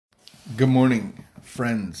Good morning,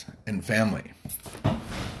 friends and family.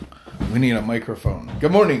 We need a microphone.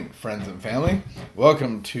 Good morning, friends and family.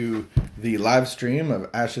 Welcome to the live stream of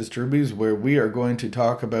Ashes to Rubies, where we are going to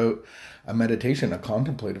talk about a meditation, a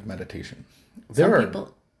contemplative meditation. Go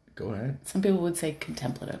ahead. Some people would say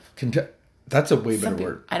contemplative. That's a way better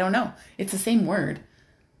word. I don't know. It's the same word.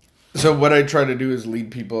 So what I try to do is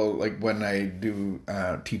lead people, like when I do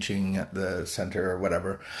teaching at the center or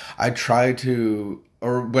whatever,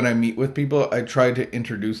 or when I meet with people, I try to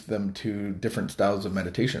introduce them to different styles of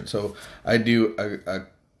meditation. So I do a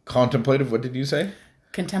contemplative, what did you say?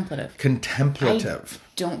 Contemplative. Contemplative. I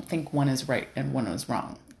don't think one is right and one is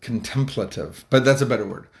wrong. Contemplative. But that's a better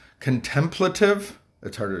word. Contemplative,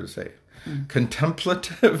 it's harder to say.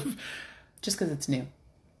 Contemplative. Just because it's new.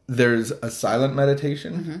 There's a silent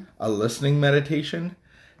meditation, a listening meditation,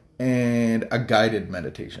 and a guided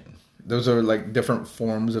meditation. Those are like different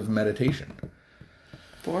forms of meditation.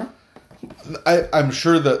 Four? I'm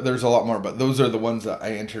sure that there's a lot more, but those are the ones that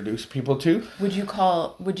I introduce people to. Would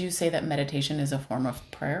you say that meditation is a form of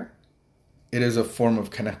prayer? It is a form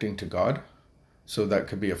of connecting to God. So that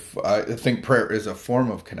could be I think prayer is a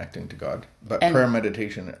form of connecting to God, but prayer and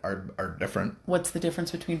meditation are different. What's the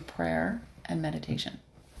difference between prayer and meditation?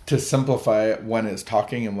 To simplify, one is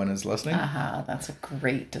talking and one is listening. That's a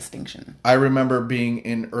great distinction. I remember being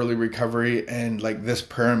in early recovery and like this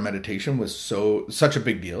prayer and meditation was such a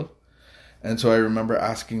big deal. And so I remember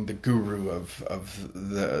asking the guru of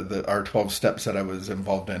our 12 steps that I was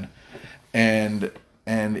involved in. And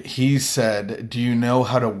he said, "Do you know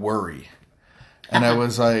how to worry?" And I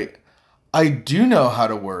was like, "I do know how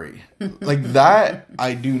to worry." Like that,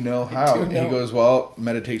 I do know how. And he goes, "Well,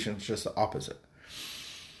 meditation is just the opposite."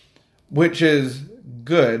 Which is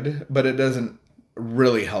good, but it doesn't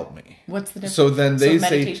really help me. What's the difference? So then they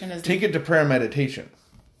say, take it to prayer meditation.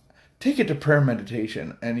 Take it to prayer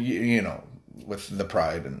meditation. And, you know, with the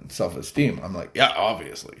pride and self-esteem, I'm like, yeah,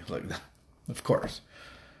 obviously. Like, of course.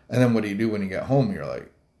 And then what do you do when you get home? You're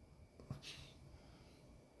like,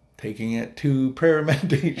 taking it to prayer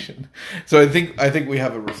meditation. So I think we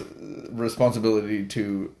have a responsibility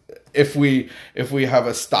to, if we have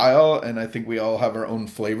a style, and I think we all have our own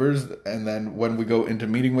flavors, and then when we go into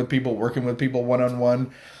meeting with people, working with people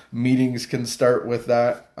one-on-one, meetings can start with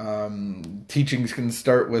that. Teachings can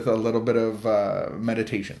start with a little bit of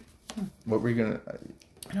meditation. What were you gonna?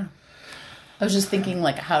 I don't know. I was just thinking,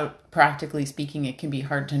 like, how practically speaking, it can be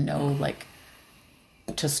hard to know, like,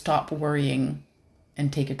 to stop worrying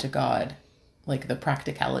and take it to God. Like, the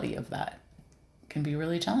practicality of that can be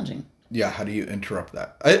really challenging. Yeah, how do you interrupt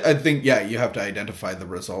that? I think, yeah, you have to identify the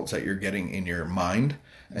results that you're getting in your mind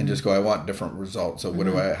and just go, I want different results. So what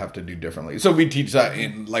do I have to do differently? So we teach that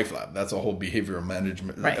in Life Lab. That's a whole behavioral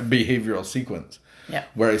management, behavioral sequence. Yeah.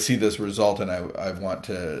 Where I see this result and I want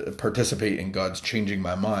to participate in God's changing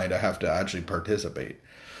my mind, I have to actually participate.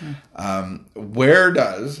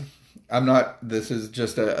 This is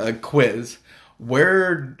just a quiz.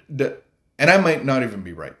 And I might not even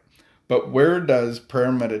be right. But where does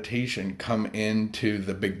prayer meditation come into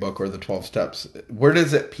the big book or the 12 steps? Where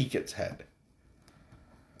does it peek its head?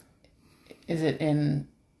 Is it in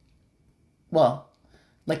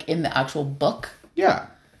the actual book? Yeah.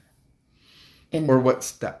 Or what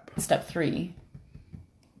step? Step 3.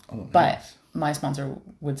 Oh, nice. But my sponsor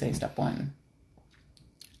would say step 1.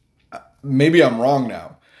 Maybe I'm wrong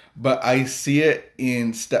now, but I see it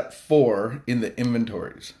in step 4 in the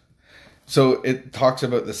inventories. So it talks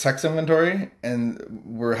about the sex inventory, and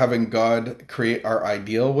we're having God create our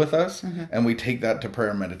ideal with us, and we take that to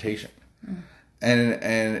prayer and meditation.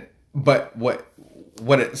 But what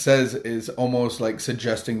it says is almost like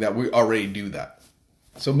suggesting that we already do that.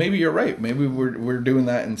 So maybe you're right. Maybe we're doing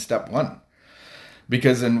that in step 1,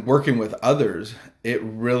 because in working with others, it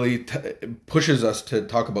really pushes us to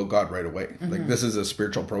talk about God right away. Like, this is a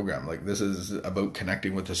spiritual program. Like, this is about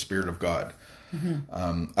connecting with the Spirit of God.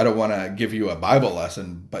 I don't want to give you a Bible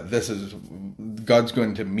lesson, but God's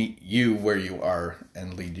going to meet you where you are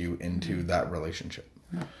and lead you into that relationship.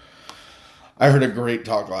 I heard a great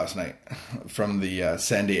talk last night from the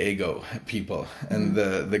San Diego people, and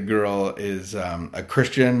the girl is a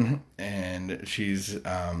Christian, and she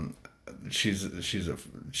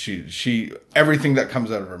everything that comes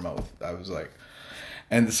out of her mouth, I was like.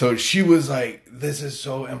 And so she was like, this is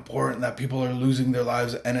so important that people are losing their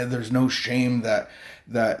lives, and there's no shame that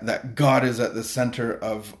God is at the center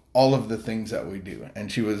of all of the things that we do.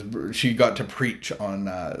 And she got to preach on,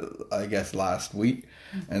 I guess, last week.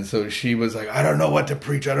 And so she was like, I don't know what to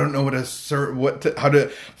preach. I don't know how to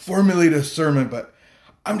formulate a sermon, but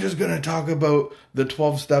I'm just going to talk about the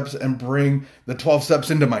 12 steps and bring the 12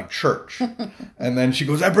 steps into my church. And then she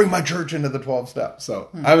goes, I bring my church into the 12 steps. So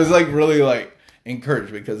I was like really like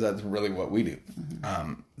encouraged because that's really what we do.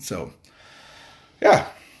 So yeah.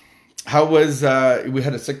 How was, we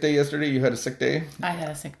had a sick day yesterday. You had a sick day. I had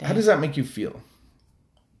a sick day. How does that make you feel?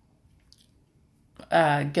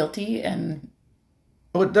 Guilty and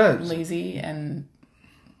Oh, it does. lazy and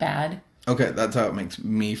bad. Okay, that's how it makes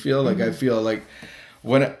me feel. Like I feel like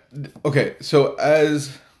okay, so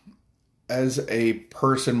as a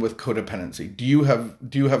person with codependency, do you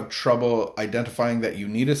have trouble identifying that you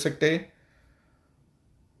need a sick day?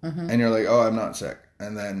 And you're like, "Oh, I'm not sick."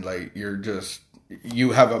 And then like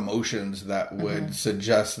you have emotions that would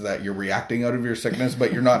suggest that you're reacting out of your sickness,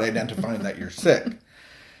 but you're not identifying that you're sick.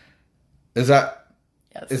 Is that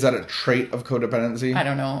Yes. Is that a trait of codependency? I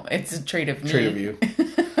don't know. It's a trait of me. Trait of you.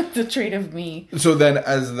 It's a trait of me. So then,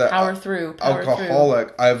 as the Power through.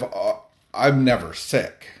 alcoholic, I'm never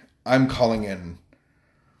sick. I'm calling in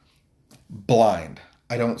blind.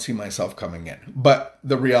 I don't see myself coming in. But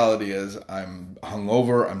the reality is, I'm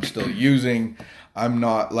hungover. I'm still using. I'm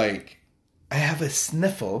not like. I have a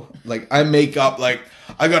sniffle. Like I make up like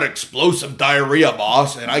I got explosive diarrhea,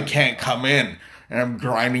 boss, and I can't come in. And I'm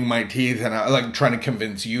grinding my teeth and I'm like trying to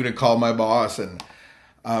convince you to call my boss. And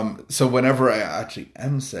so whenever I actually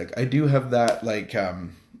am sick, I do have that like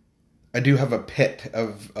I do have a pit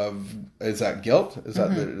of is that guilt? Is that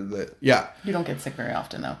the yeah. You don't get sick very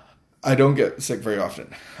often though. I don't get sick very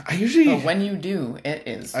often. I usually But when you do, it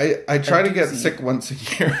is. I try to get sick once a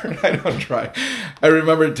year. I don't try. I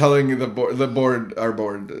remember telling our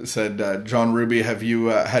board said, John Ruby, have you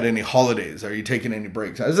had any holidays? Are you taking any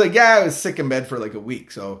breaks? I was like, yeah, I was sick in bed for like a week,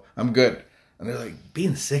 so I'm good. And they're like,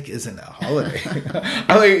 being sick isn't a holiday.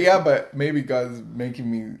 I'm like, yeah, but maybe God's making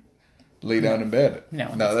me lay down in bed.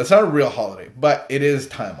 No, that's not a real holiday, but it is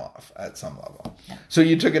time off at some level. Yeah. So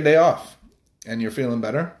you took a day off and you're feeling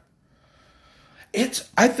better?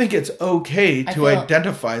 I think it's okay to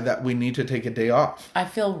identify that we need to take a day off. I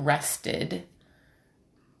feel rested.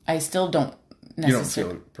 I still don't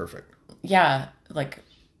necessarily... You don't feel perfect. Yeah, like,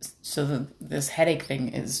 so this headache thing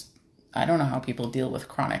is... I don't know how people deal with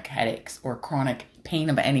chronic headaches or chronic pain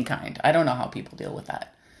of any kind. I don't know how people deal with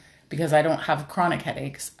that. Because I don't have chronic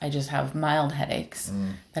headaches. I just have mild headaches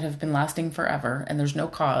that have been lasting forever. And there's no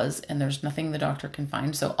cause. And there's nothing the doctor can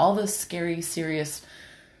find. So all the scary, serious...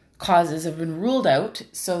 causes have been ruled out,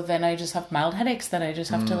 so then I just have mild headaches that I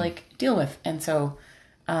just have to like deal with. And so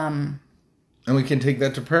and we can take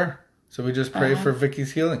that to prayer. So we just pray for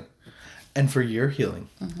Vicky's healing and for your healing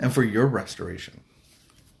and for your restoration.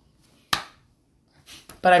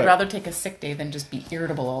 But I'd rather take a sick day than just be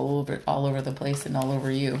irritable all over the place and all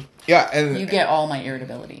over you. Yeah, and you get all my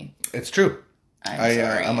irritability. It's true.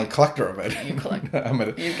 I'm a collector of it.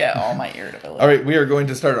 You get all my irritability. All right, we are going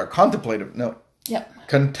to start our contemplative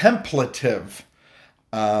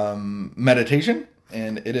meditation,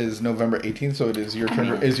 and it is November 18th, so it is your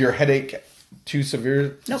turn. Is your headache too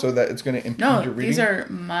severe so that it's going to impede your reading? No, these are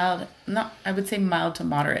mild. I would say mild to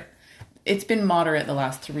moderate. It's been moderate the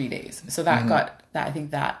last 3 days, so that got that. I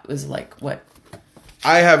think that was like what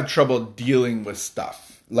I have trouble dealing with stuff.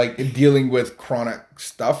 Like dealing with chronic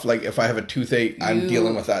stuff. Like if I have a toothache, I'm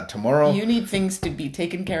dealing with that tomorrow. You need things to be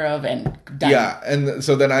taken care of and done. Yeah, and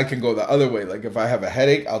so then I can go the other way. Like if I have a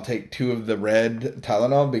headache, I'll take 2 of the red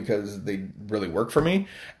Tylenol because they really work for me.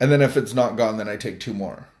 And then if it's not gone, then I take 2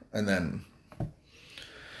 more. And then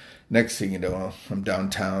next thing you know, I'm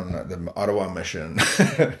downtown at the Ottawa Mission.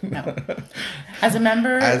 No. As a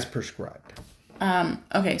member... As prescribed.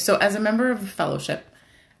 Okay, so as a member of a fellowship...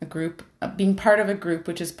 a group, being part of a group,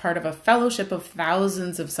 which is part of a fellowship of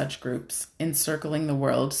thousands of such groups encircling the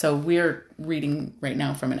world. So we're reading right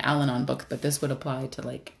now from an Al-Anon book, but this would apply to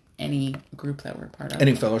like any group that we're part of.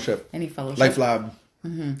 Any fellowship. Life Lab,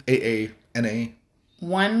 AA, NA.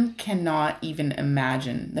 One cannot even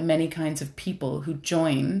imagine the many kinds of people who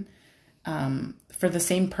join for the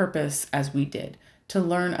same purpose as we did, to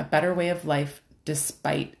learn a better way of life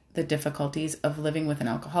despite the difficulties of living with an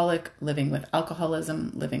alcoholic, living with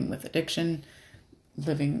alcoholism, living with addiction,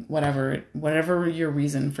 living whatever your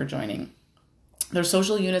reason for joining. Their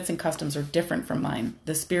social units and customs are different from mine.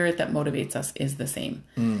 The spirit that motivates us is the same.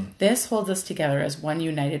 This holds us together as one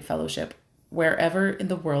united fellowship, wherever in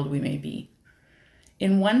the world we may be.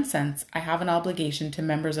 In one sense, I have an obligation to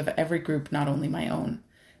members of every group, not only my own.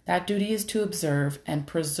 That duty is to observe and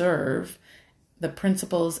preserve the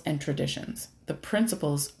principles and traditions. The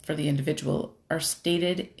principles for the individual are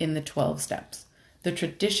stated in the 12 steps. The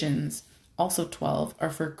traditions, also 12, are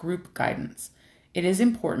for group guidance. It is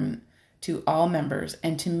important to all members,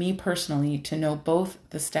 and to me personally, to know both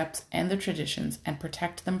the steps and the traditions and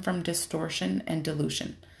protect them from distortion and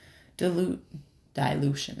dilution.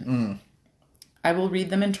 I will read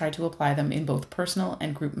them and try to apply them in both personal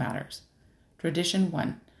and group matters. Tradition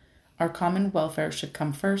 1. Our common welfare should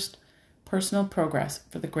come first. Personal progress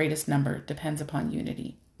for the greatest number depends upon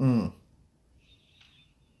unity.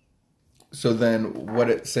 So then what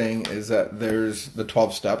it's saying is that there's the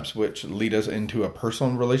 12 steps which lead us into a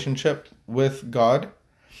personal relationship with God.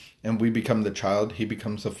 And we become the child. He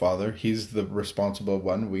becomes the father. He's the responsible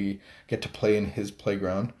one. We get to play in his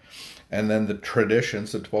playground. And then the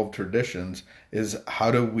traditions, the 12 traditions, is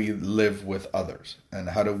how do we live with others? And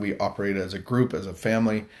how do we operate as a group, as a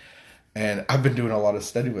family? And I've been doing a lot of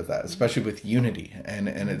study with that, especially with unity. And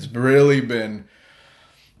it's really been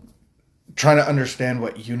trying to understand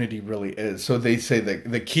what unity really is. So they say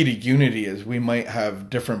that the key to unity is we might have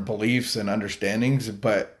different beliefs and understandings,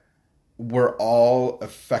 but we're all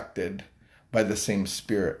affected by the same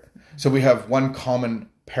spirit. So we have one common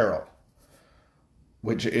peril,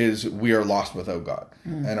 which is we are lost without God.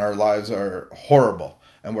 And our lives are horrible.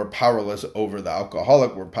 And we're powerless over the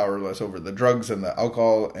alcoholic. We're powerless over the drugs and the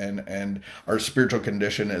alcohol. And our spiritual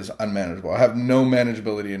condition is unmanageable. I have no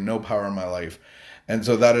manageability and no power in my life. And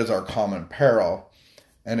so that is our common peril.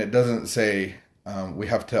 And it doesn't say we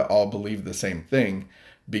have to all believe the same thing,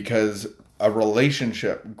 because a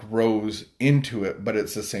relationship grows into it, but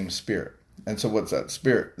it's the same spirit. And so what's that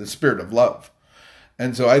spirit? The spirit of love.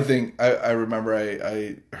 And so I think, I remember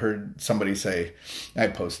I heard somebody say, I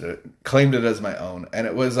posted it, claimed it as my own. And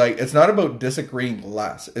it was like, it's not about disagreeing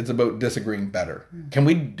less. It's about disagreeing better. Can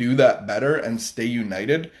we do that better and stay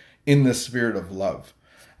united in the spirit of love?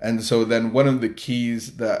 And so then one of the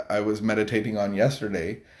keys that I was meditating on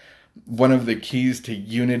yesterday, one of the keys to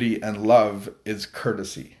unity and love is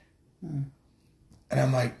courtesy. And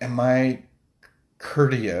I'm like, am I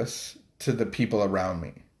courteous to the people around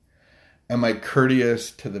me? Am I courteous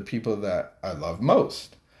to the people that I love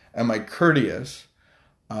most? Am I courteous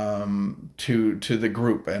to the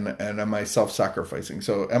group? And am I self-sacrificing?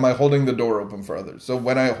 So am I holding the door open for others? So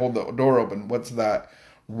when I hold the door open, what's that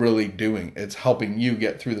really doing? It's helping you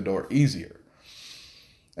get through the door easier.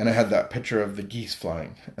 And I had that picture of the geese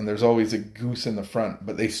flying. And there's always a goose in the front,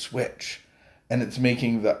 but they switch. And it's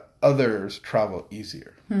making the others travel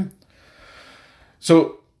easier.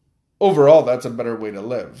 So overall, that's a better way to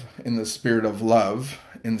live, in the spirit of love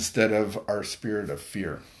instead of our spirit of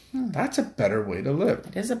fear. That's a better way to live.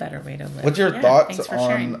 It is a better way to live. What's your thoughts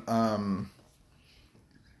on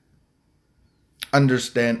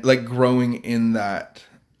understand, like, growing in that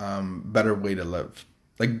better way to live,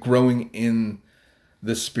 like growing in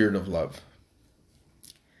the spirit of love?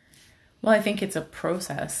 Well, I think it's a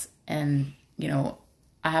process, and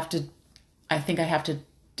I think I have to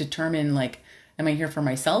determine, like, am I here for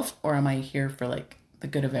myself, or am I here for, like, the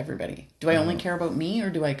good of everybody? Do I only care about me, or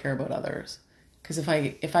do I care about others? Because if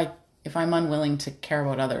I'm unwilling to care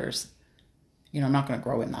about others, I'm not going to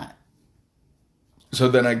grow in that. So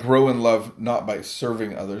then I grow in love not by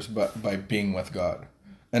serving others, but by being with God.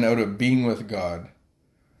 And out of being with God,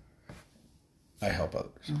 I help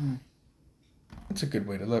others. It's a good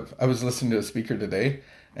way to live. I was listening to a speaker today,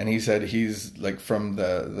 and he said he's, like, from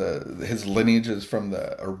his lineage is from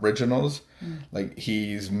the originals. Like,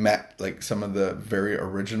 he's met, like, some of the very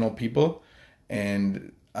original people,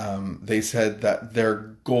 and they said that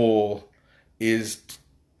their goal is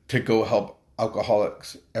to go help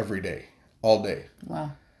alcoholics every day, all day.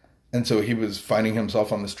 Wow. And so he was finding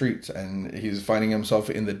himself on the streets, and he's finding himself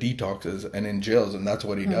in the detoxes and in jails, and that's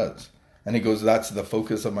what he does. And he goes, that's the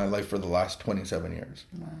focus of my life for the last 27 years.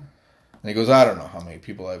 Wow. And he goes, I don't know how many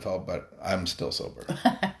people I've helped, but I'm still sober.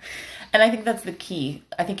 And I think that's the key.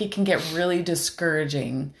 I think it can get really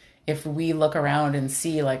discouraging if we look around and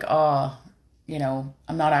see, like, I'm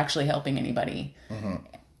not actually helping anybody. I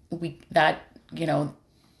think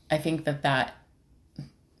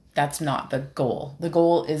that's not the goal. The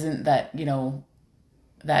goal isn't that,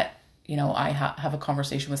 I have a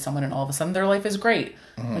conversation with someone and all of a sudden their life is great.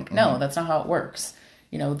 No, that's not how it works.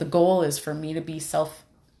 The goal is for me to be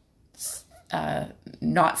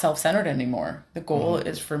not self-centered anymore. The goal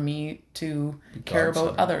is for me to care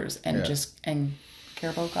about others and and care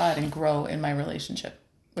about God and grow in my relationship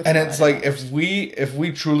with God. And it's like, if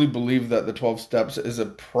we truly believe that the 12 steps is a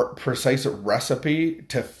precise recipe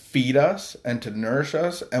to feed us and to nourish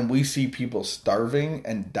us, and we see people starving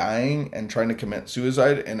and dying and trying to commit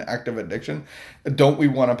suicide and active addiction, don't we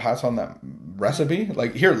want to pass on that recipe?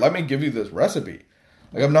 Like, here, let me give you this recipe.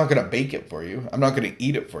 Like, I'm not going to bake it for you. I'm not going to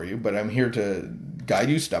eat it for you, but I'm here to guide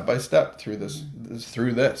you step by step through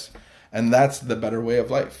this. And that's the better way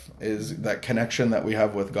of life, is that connection that we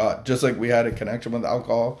have with God. Just like we had a connection with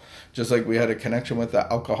alcohol, just like we had a connection with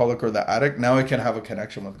the alcoholic or the addict, now I can have a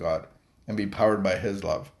connection with God and be powered by his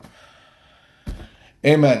love.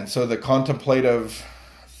 Amen. So the contemplative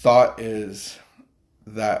thought is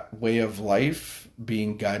that way of life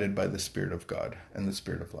being guided by the Spirit of God and the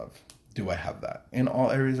Spirit of love. Do I have that in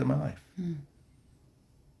all areas of my life?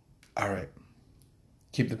 All right.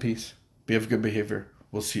 Keep the peace. Be of good behavior.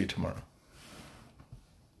 We'll see you tomorrow.